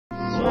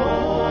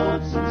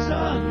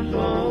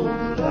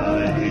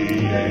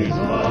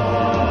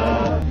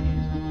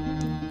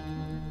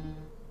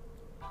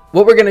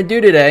What we're gonna do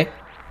today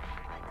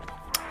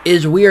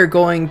is we are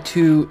going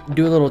to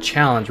do a little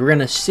challenge. We're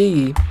gonna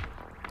see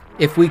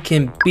if we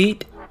can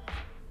beat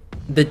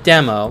the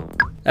demo.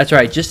 That's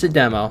right, just the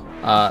demo.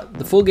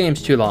 The full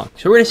game's too long.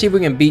 So we're gonna see if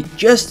we can beat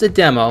just the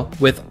demo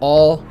with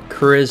all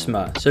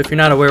charisma. So if you're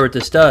not aware what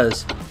this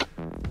does,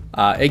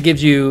 it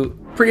gives you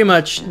pretty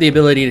much the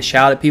ability to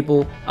shout at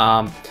people.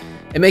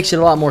 It makes it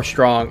a lot more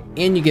strong,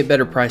 and you get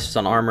better prices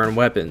on armor and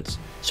weapons.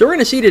 So we're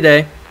gonna see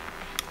today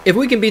if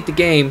we can beat the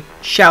game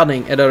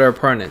shouting at other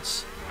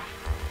opponents.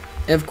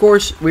 And of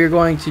course, we are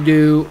going to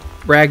do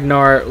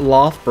Ragnar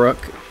Lothbrok,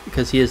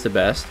 because he is the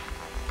best,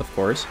 of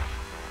course.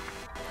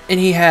 And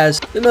he has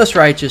the most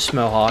righteous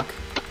mohawk.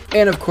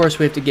 And of course,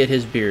 we have to get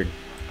his beard.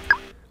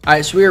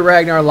 Alright, so we are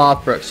Ragnar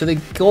Lothbrok. So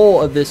the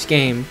goal of this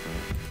game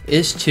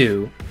is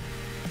to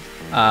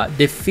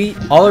defeat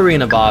all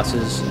arena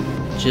bosses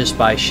just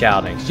by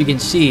shouting. So you can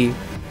see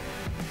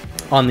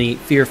on the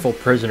fearful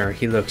prisoner,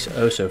 he looks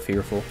oh so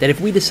fearful, that if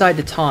we decide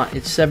to taunt,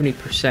 it's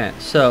 70%.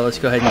 So let's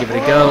go ahead and give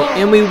it a go,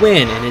 and we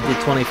win, and it did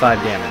 25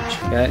 damage.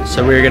 Okay,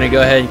 so we're gonna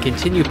go ahead and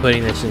continue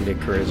putting this into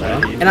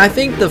charisma. And I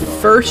think the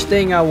first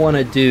thing I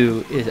wanna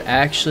do is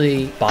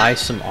actually buy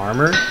some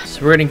armor.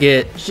 So we're gonna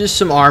get just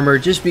some armor,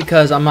 just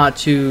because I'm not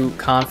too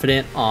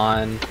confident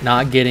on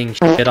not getting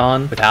shit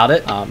on without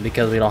it,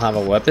 because we don't have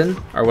a weapon.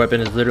 Our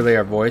weapon is literally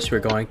our voice.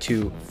 We're going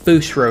to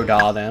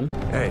Fusroda them.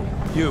 Hey,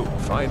 you,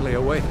 finally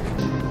awake.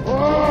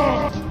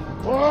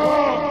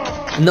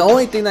 And the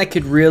only thing that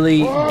could really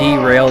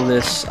derail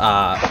this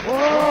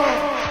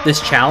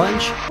this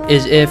challenge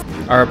is if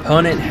our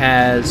opponent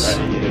has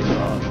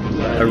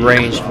a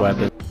ranged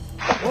weapon.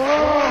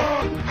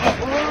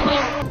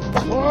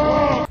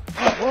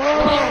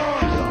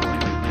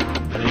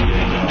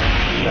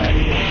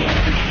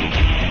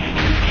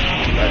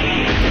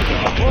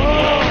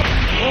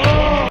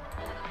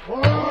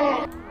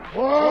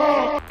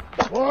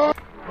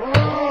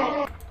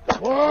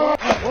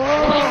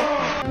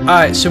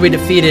 Alright, so we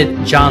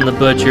defeated John the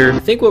Butcher. I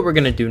think what we're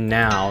gonna do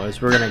now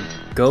is we're gonna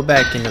go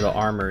back into the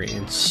armory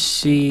and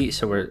see.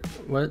 So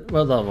what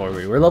level are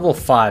we? We're level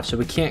 5, so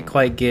we can't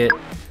quite get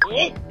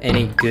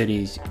any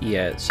goodies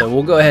yet. So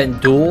we'll go ahead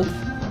and duel.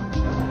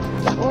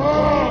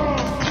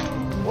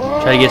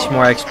 Try to get some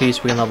more XP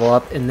so we can level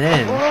up, and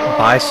then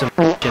buy some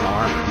armor.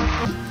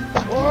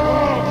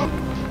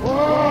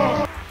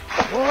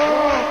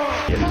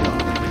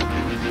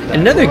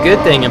 Another good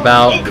thing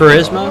about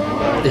charisma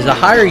is the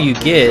higher you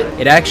get,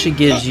 it actually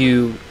gives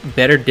you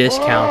better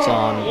discounts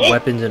on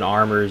weapons and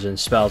armors and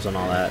spells and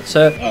all that.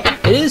 So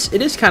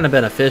it is kind of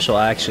beneficial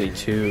actually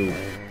to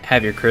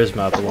have your charisma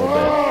up a little bit.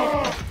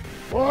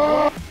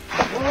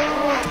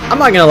 I'm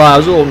not gonna lie, I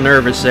was a little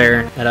nervous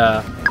there.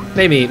 It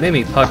made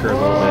me pucker a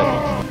little bit.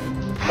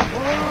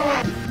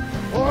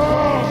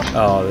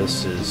 Oh,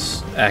 this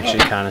is actually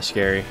kind of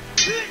scary.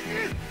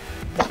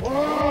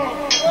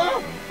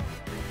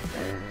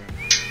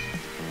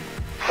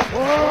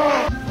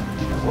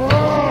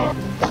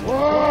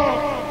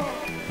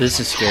 This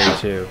is scary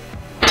too.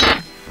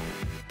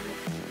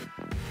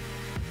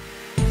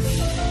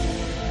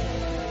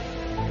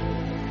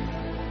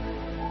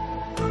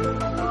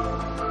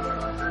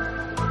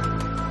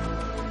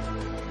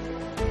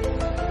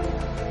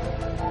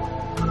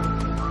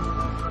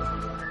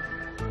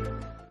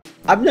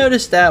 I've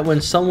noticed that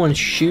when someone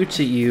shoots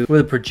at you with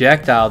a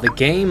projectile, the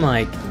game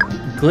like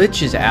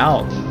glitches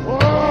out.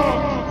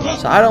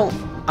 So I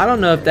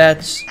don't know if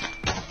that's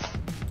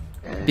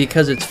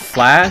because it's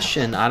Flash,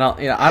 and I don't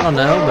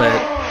know, but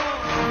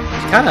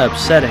it's kind of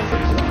upsetting.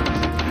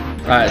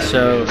 Alright,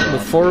 so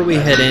before we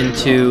head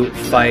into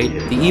fight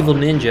the evil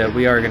ninja,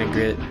 we are gonna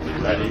get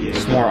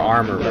some more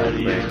armor real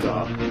quick.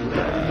 So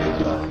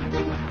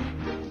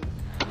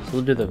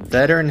we'll do the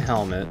veteran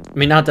helmet. I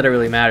mean, not that it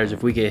really matters.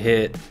 If we get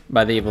hit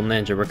by the evil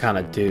ninja, we're kind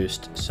of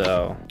deuced.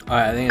 So,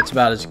 alright, I think it's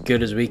about as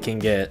good as we can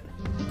get.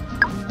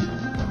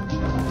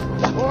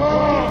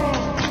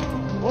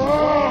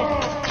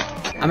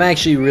 I'm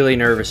actually really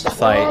nervous to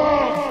fight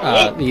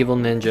the evil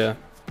ninja,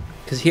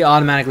 because he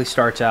automatically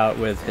starts out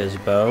with his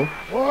bow,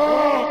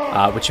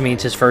 which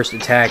means his first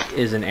attack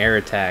is an air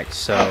attack.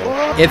 So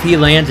if he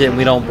lands it and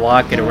we don't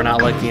block it, or we're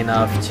not lucky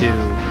enough to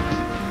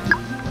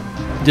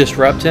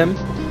disrupt him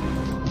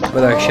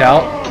with our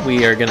shout,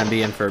 we are going to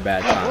be in for a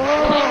bad time.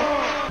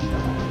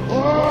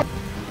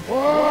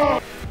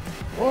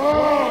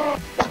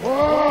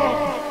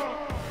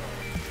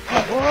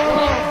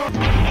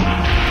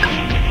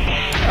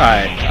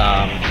 Alright,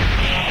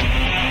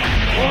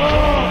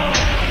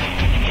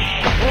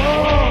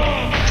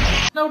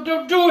 No,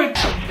 don't do it!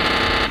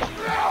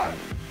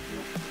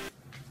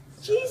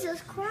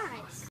 Jesus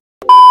Christ.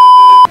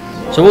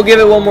 so we'll give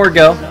it one more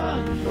go.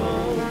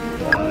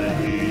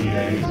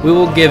 We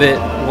will give it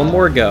one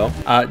more go,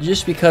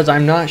 just because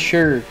I'm not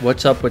sure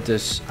what's up with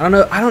this. I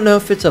don't know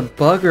if it's a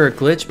bug or a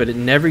glitch, but it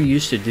never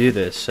used to do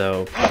this,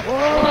 so.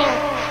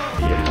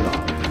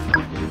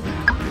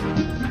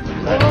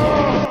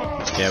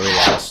 Yeah, we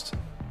lost.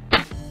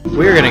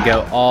 we're gonna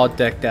go all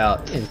decked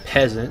out in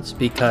peasants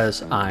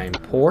because I'm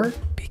poor.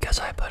 Because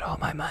I put all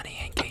my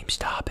money in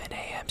GameStop and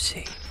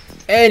AMC.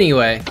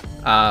 Anyway,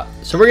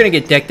 so we're gonna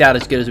get decked out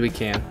as good as we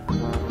can.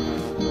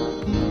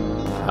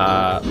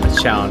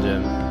 Let's challenge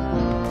him.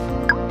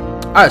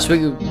 Alright, so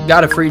we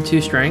got a free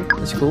 2 strength.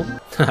 That's cool.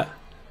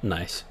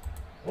 Nice.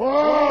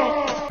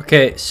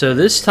 Okay, so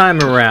this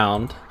time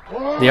around,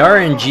 the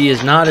RNG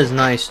is not as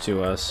nice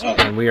to us,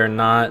 and we are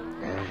not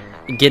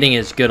getting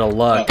as good a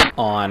luck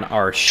on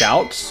our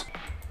shouts.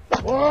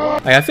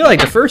 Like, I feel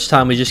like the first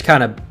time we just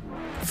kind of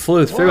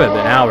flew through it,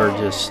 but now we're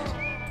just...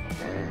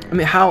 I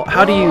mean,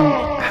 how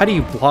do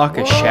you block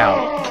a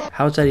shout?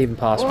 How is that even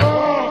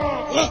possible?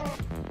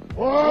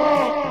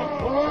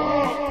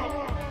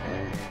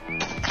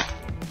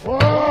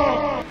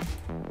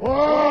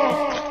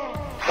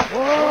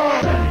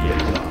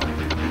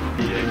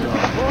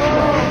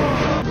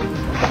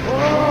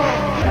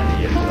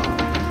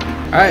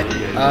 Alright,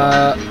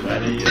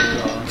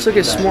 let's look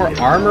at some more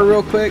armor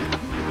real quick.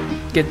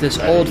 Get this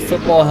old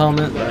football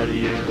helmet.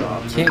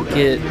 Can't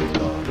get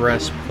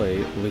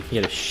breastplate. We can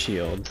get a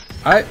shield.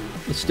 Alright,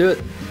 let's do it.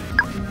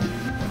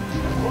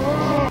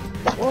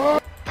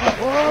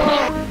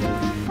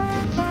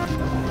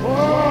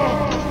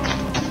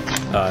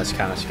 Oh, that's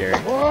kind of scary.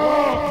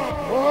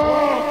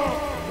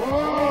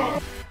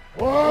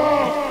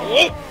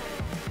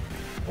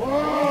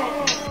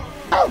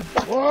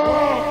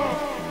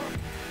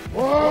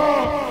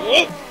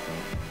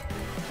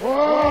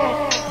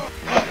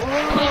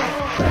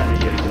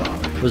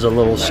 Was a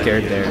little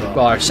scared there.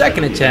 Well, our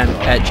second attempt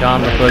at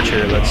John the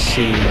Butcher. Let's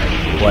see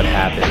what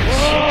happens.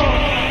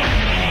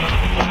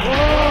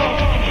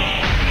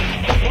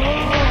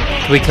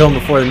 Can we kill him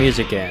before the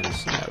music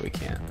ends? No, we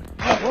can't.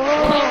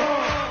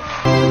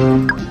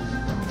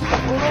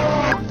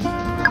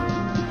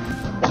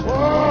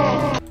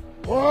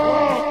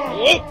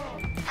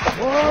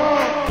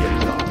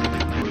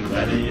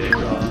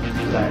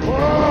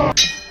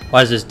 Why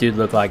does this dude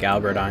look like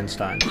Albert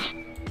Einstein?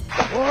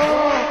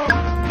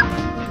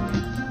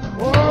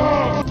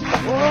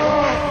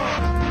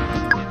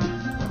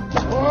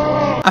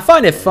 I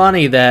find it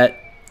funny that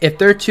if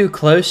they're too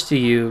close to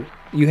you,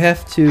 you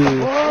have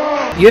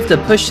to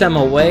push them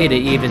away to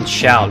even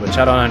shout, which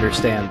I don't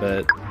understand,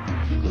 but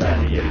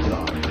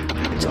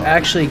let's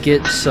actually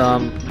get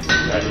some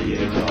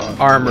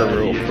armor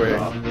real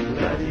quick.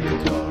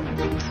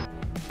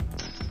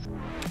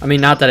 I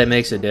mean, not that it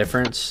makes a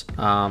difference.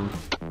 Not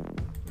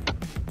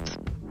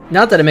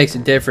that it makes a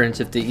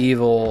difference if the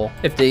evil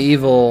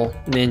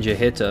ninja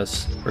hits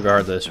us.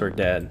 Regardless, we're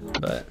dead.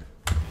 But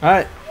all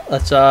right,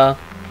 let's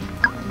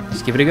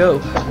give it a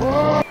go.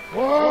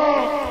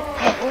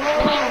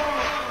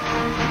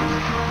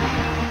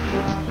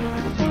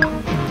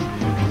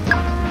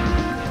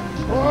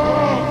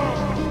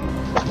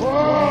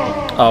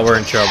 Oh, we're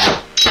in trouble.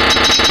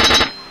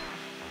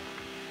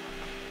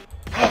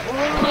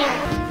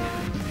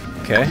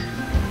 Okay.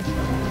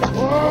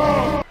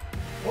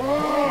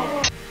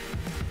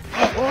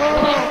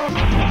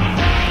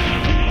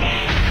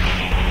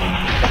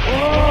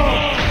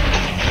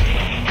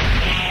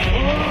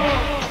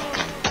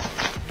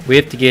 We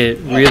have to get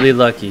really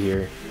lucky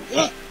here.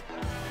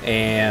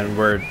 And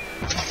we're...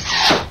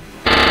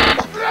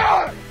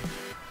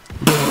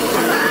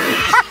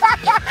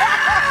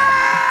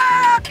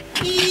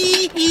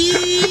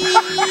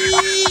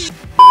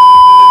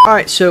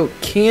 Alright, so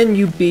can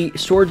you beat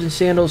Swords and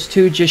Sandals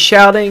 2 just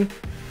shouting?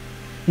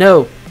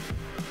 No.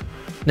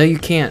 No, you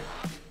can't.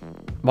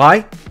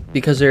 Why?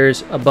 Because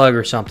there's a bug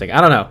or something.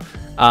 I don't know.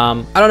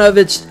 I don't know if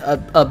it's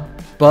a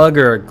bug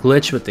or a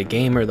glitch with the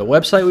game or the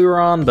website we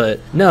were on, but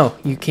no,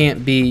 you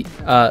can't beat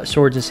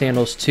Swords and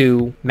Sandals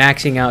 2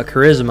 maxing out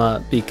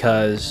charisma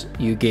because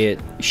you get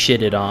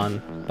shitted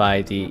on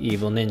by the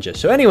evil ninja.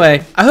 So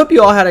anyway, I hope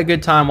you all had a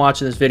good time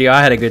watching this video.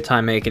 I had a good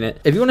time making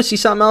it. If you want to see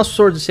something else with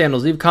Swords and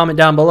Sandals, leave a comment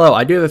down below.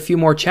 I do have a few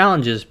more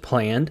challenges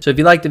planned. So if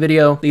you liked the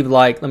video, leave a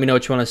like. Let me know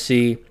what you want to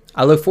see.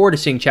 I look forward to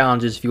seeing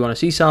challenges if you want to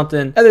see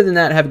something. Other than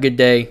that, have a good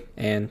day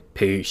and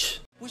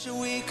peace. Wishing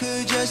we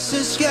could just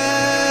escape,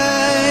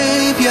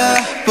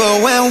 yeah.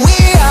 But when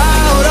we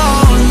out